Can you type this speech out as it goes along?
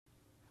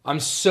I'm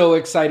so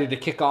excited to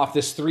kick off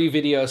this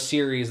 3-video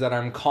series that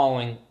I'm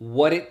calling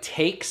What It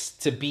Takes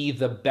to Be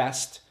the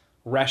Best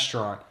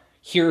Restaurant.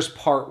 Here's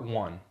part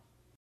 1.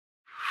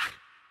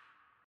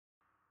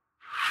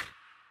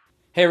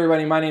 Hey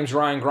everybody, my name's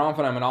Ryan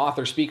Gromfin. I'm an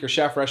author, speaker,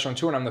 chef,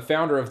 restaurateur, and I'm the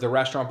founder of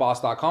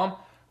therestaurantboss.com,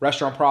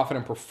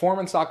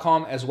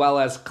 restaurantprofitandperformance.com, as well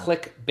as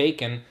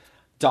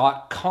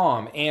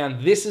clickbacon.com.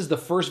 And this is the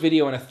first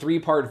video in a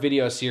 3-part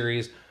video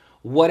series,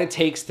 What It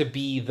Takes to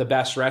Be the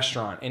Best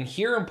Restaurant. And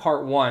here in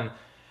part 1,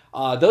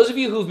 those of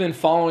you who've been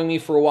following me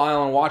for a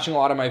while and watching a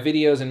lot of my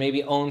videos and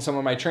maybe own some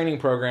of my training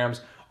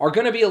programs are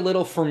going to be a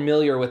little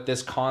familiar with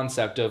this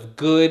concept of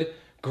good,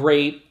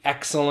 great,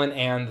 excellent,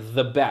 and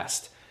the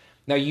best.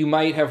 Now, you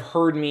might have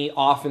heard me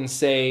often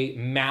say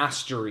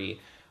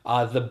mastery.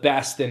 The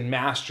best and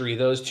mastery,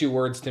 those two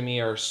words to me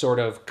are sort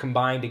of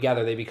combined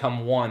together. They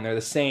become one. They're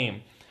the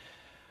same.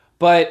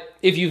 But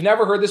if you've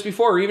never heard this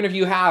before, or even if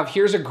you have,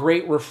 here's a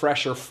great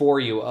refresher for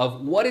you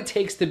of what it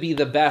takes to be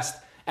the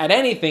best at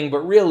anything, but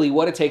really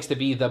what it takes to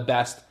be the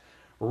best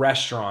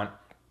restaurant.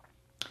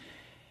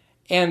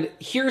 And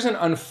here's an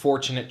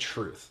unfortunate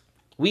truth.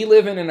 We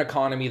live in an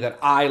economy that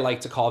I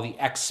like to call the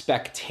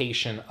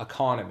expectation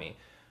economy.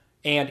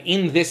 And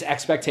in this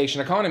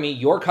expectation economy,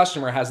 your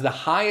customer has the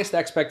highest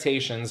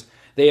expectations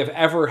they have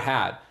ever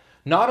had.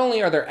 Not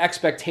only are their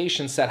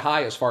expectations set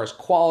high as far as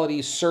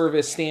quality,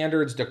 service,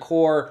 standards,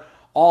 decor,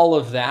 all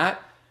of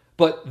that,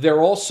 but we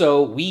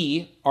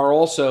are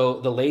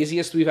also the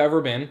laziest we've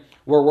ever been.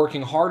 We're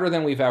working harder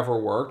than we've ever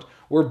worked.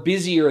 We're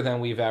busier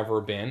than we've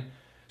ever been.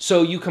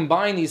 So you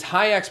combine these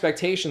high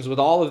expectations with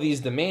all of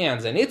these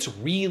demands, and it's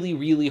really,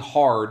 really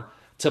hard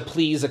to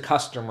please a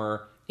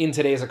customer in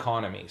today's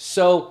economy.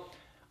 So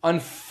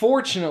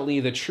unfortunately,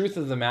 the truth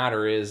of the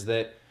matter is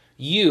that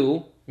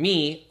you,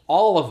 me,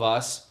 all of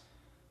us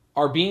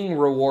are being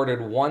rewarded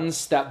one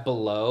step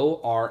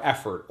below our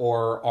effort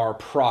or our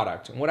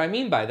product. And what I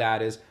mean by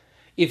that is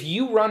if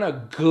you run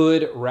a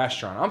good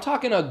restaurant, I'm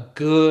talking a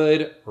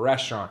good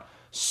restaurant,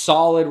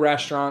 solid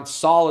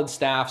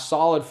staff,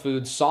 solid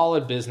food,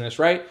 solid business,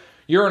 right?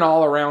 You're an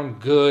all-around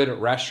good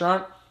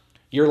restaurant,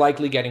 you're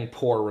likely getting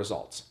poor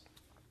results.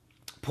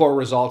 Poor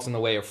results in the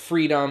way of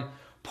freedom,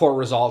 poor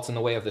results in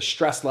the way of the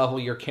stress level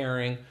you're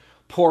carrying,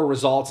 poor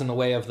results in the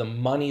way of the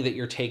money that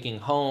you're taking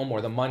home or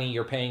the money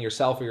you're paying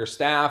yourself or your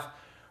staff,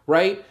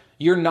 right?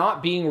 You're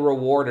not being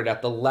rewarded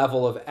at the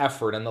level of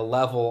effort and the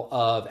level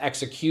of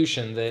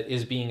execution that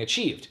is being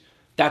achieved.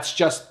 That's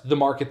just the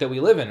market that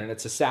we live in, and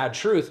it's a sad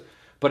truth,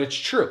 but it's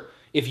true.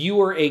 If you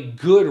were a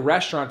good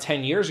restaurant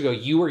 10 years ago,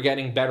 you were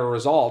getting better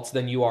results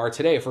than you are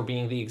today for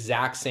being the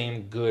exact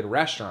same good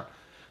restaurant.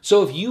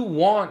 So if you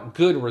want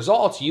good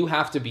results, you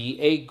have to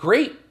be a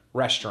great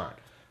restaurant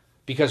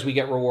because we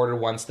get rewarded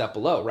one step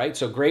below, right?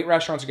 So great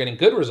restaurants are getting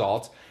good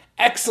results.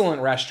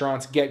 Excellent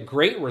restaurants get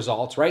great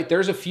results, right?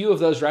 There's a few of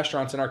those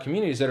restaurants in our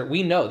communities that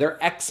we know they're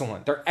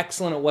excellent. They're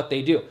excellent at what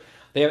they do.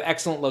 They have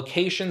excellent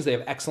locations. They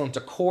have excellent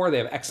decor. They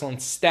have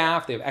excellent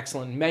staff. They have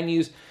excellent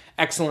menus,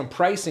 excellent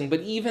pricing.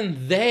 But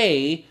even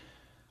they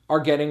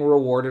are getting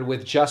rewarded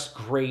with just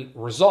great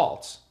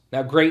results.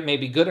 Now, great may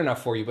be good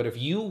enough for you, but if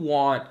you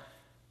want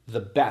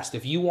the best,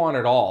 if you want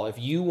it all, if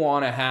you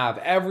want to have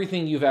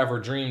everything you've ever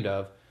dreamed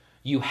of,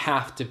 you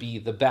have to be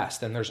the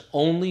best. And there's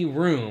only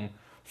room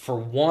for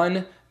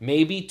one,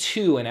 maybe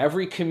two in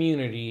every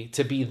community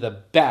to be the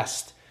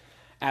best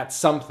at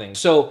something.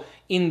 So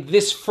in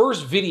this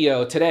first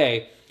video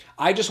today,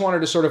 I just wanted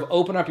to sort of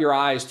open up your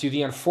eyes to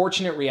the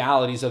unfortunate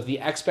realities of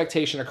the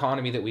expectation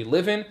economy that we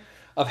live in,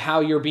 of how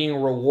you're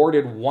being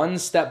rewarded one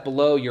step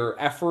below your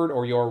effort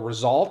or your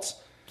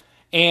results,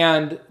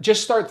 and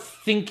just start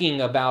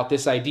thinking about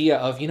this idea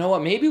of, you know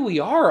what, maybe we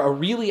are a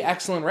really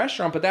excellent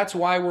restaurant, but that's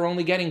why we're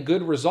only getting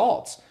good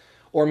results.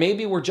 Or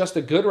maybe we're just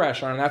a good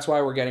restaurant and that's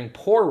why we're getting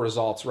poor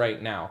results right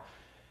now.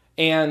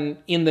 And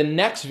in the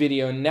next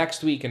video,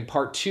 next week, in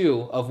part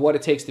 2 of What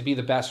It Takes to Be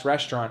the Best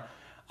Restaurant,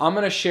 I'm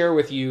going to share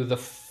with you the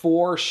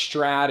 4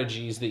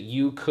 strategies that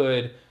you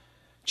could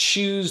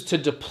choose to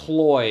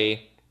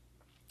deploy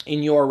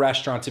in your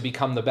restaurant to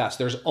become the best.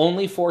 There's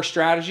only 4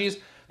 strategies.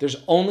 There's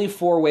only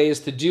 4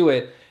 ways to do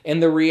it.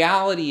 And the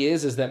reality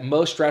is that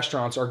most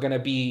restaurants are going to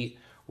be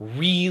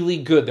really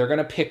good. They're going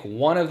to pick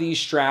one of these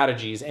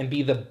strategies and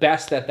be the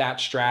best at that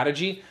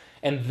strategy.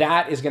 And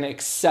that is going to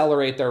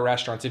accelerate their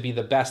restaurant to be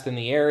the best in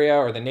the area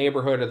or the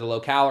neighborhood or the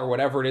locale or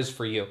whatever it is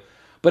for you.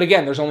 But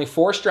again, there's only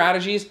 4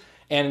 strategies,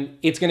 and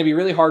it's going to be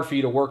really hard for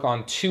you to work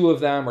on 2 of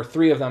them or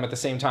 3 of them at the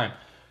same time.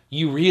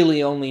 You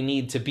really only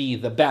need to be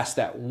the best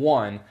at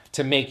one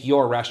to make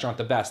your restaurant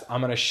the best.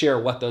 I'm going to share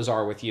what those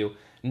are with you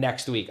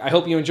next week. I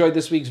hope you enjoyed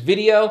this week's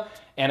video.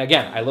 And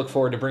again, I look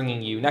forward to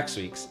bringing you next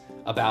week's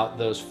about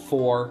those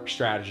 4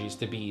 strategies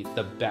to be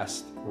the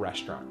best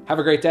restaurant. Have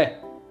a great day.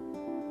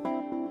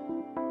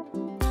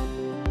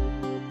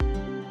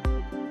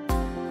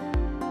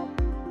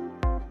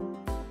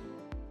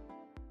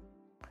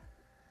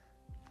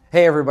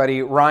 Hey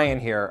everybody,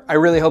 Ryan here. I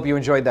really hope you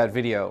enjoyed that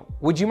video.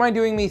 Would you mind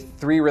doing me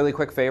 3 really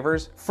quick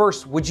favors?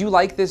 First, would you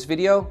like this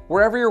video?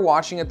 Wherever you're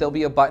watching it, there'll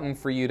be a button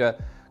for you to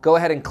go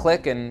ahead and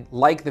click and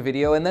like the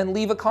video and then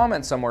leave a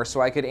comment somewhere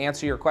so I could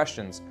answer your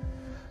questions.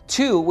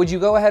 2, would you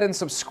go ahead and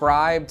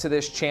subscribe to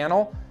this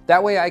channel?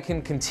 That way I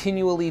can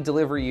continually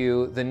deliver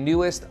you the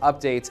newest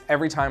updates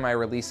every time I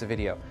release a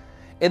video.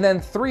 And then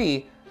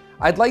 3,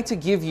 I'd like to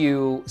give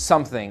you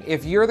something.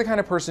 If you're the kind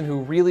of person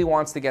who really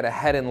wants to get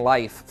ahead in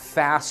life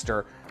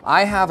faster,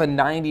 I have a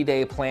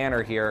 90-day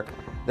planner here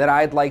that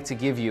I'd like to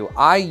give you.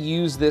 I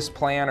use this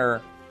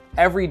planner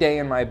every day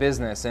in my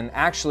business, and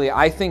actually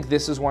I think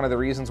this is one of the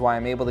reasons why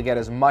I'm able to get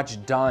as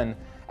much done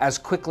as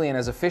quickly and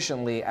as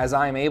efficiently as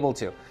I'm able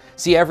to.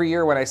 See, every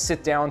year when I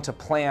sit down to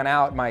plan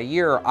out my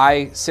year,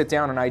 I sit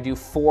down and I do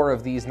 4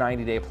 of these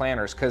 90-day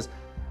planners, because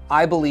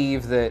I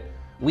believe that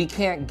we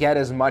can't get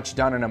as much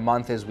done in a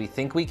month as we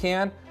think we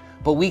can,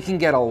 but we can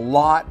get a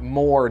lot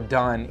more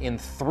done in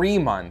 3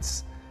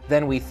 months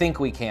than we think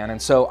we can.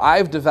 And so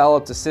I've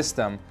developed a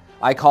system,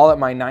 I call it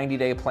my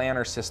 90-day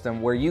planner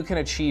system, where you can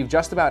achieve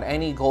just about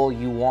any goal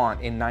you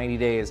want in 90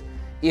 days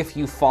if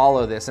you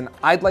follow this. And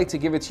I'd like to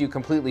give it to you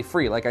completely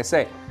free. Like I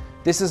say,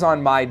 this is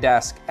on my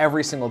desk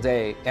every single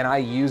day, and I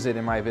use it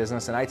in my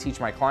business, and I teach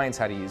my clients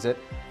how to use it,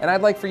 and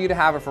I'd like for you to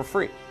have it for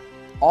free.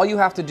 All you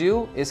have to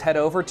do is head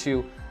over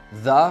to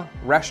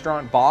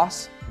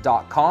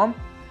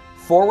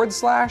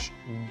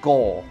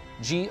therestaurantboss.com/goal,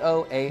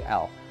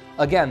 G-O-A-L.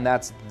 Again,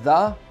 that's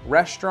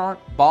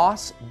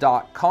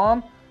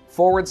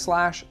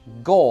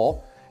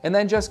therestaurantboss.com/goal, and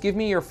then just give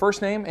me your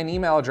first name and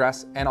email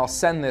address, and I'll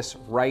send this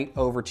right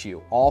over to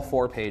you, all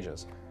 4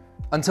 pages.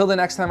 Until the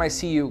next time I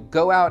see you,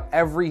 go out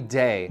every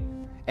day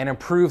and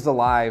improve the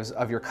lives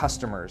of your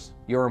customers,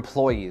 your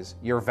employees,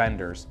 your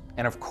vendors,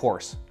 and of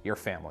course, your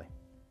family.